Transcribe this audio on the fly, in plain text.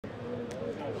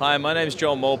Hi, my name is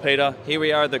Joel Morpeter. Here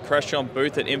we are at the Crestron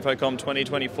booth at InfoComm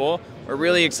 2024. We're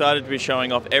really excited to be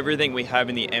showing off everything we have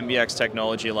in the NVX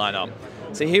technology lineup.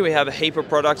 So here we have a heap of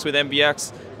products with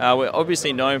NVX. We're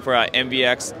obviously known for our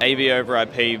NVX, AV over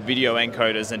IP, video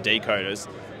encoders and decoders.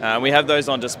 We have those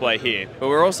on display here, but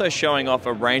we're also showing off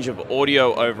a range of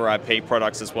audio over IP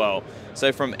products as well.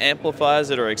 So from amplifiers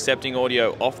that are accepting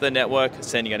audio off the network,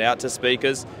 sending it out to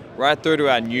speakers, right through to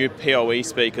our new PoE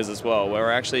speakers as well, where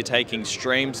we're actually taking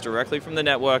streams directly from the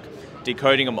network,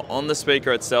 decoding them on the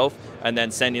speaker itself, and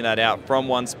then sending that out from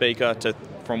one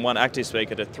active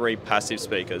speaker to 3 passive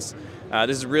speakers.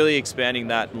 This is really expanding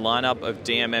that lineup of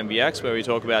DM-NVX, where we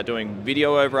talk about doing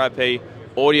video over IP,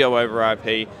 audio over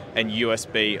IP, and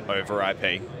USB over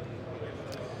IP.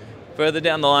 Further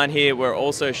down the line here, we're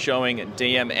also showing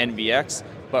DM-NVX,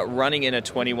 but running in a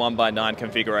 21:9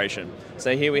 configuration.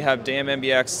 So here we have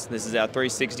DM-NVX, this is our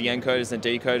 360 encoders and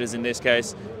decoders in this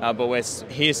case, but we're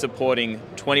here supporting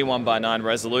 21:9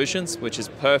 resolutions, which is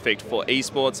perfect for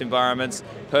esports environments,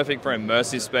 perfect for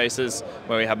immersive spaces,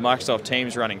 where we have Microsoft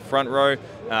Teams running front row,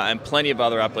 and plenty of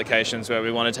other applications where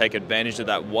we want to take advantage of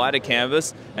that wider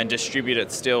canvas and distribute it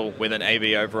still with an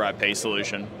AV over IP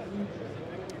solution.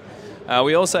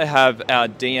 We also have our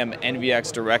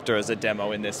DM-NVX Director as a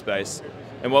demo in this space.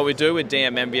 And what we do with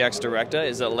DM-NVX Director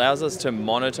is it allows us to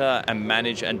monitor and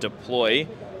manage and deploy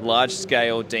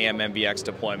large-scale DM-NVX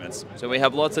deployments. So we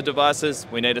have lots of devices,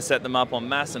 we need to set them up en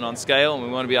masse and on scale, and we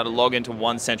want to be able to log into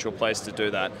one central place to do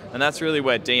that. And that's really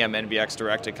where DM-NVX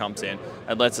Director comes in.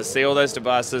 It lets us see all those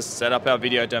devices, set up our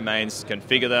video domains,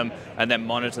 configure them, and then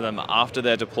monitor them after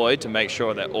they're deployed to make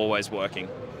sure they're always working.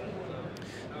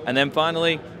 And then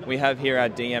finally, we have here our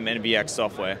DM-NVX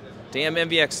software.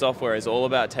 DM-NVX software is all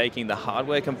about taking the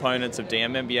hardware components of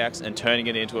DM-NVX and turning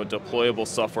it into a deployable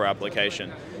software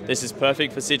application. This is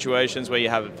perfect for situations where you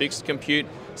have a fixed compute,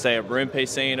 say a room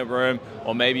PC in a room,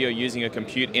 or maybe you're using a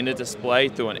compute in a display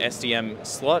through an SDM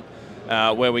slot,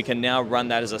 where we can now run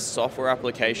that as a software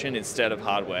application instead of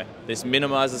hardware. This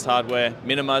minimizes hardware,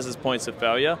 minimizes points of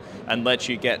failure, and lets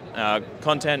you get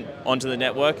content onto the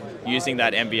network using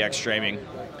that NVX streaming.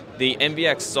 The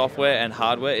NVX software and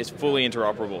hardware is fully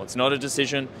interoperable. It's not a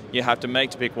decision you have to make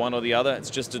to pick one or the other.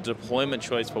 It's just a deployment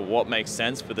choice for what makes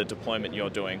sense for the deployment you're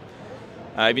doing.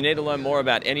 If you need to learn more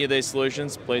about any of these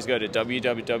solutions, please go to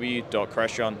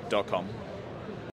www.crestron.com.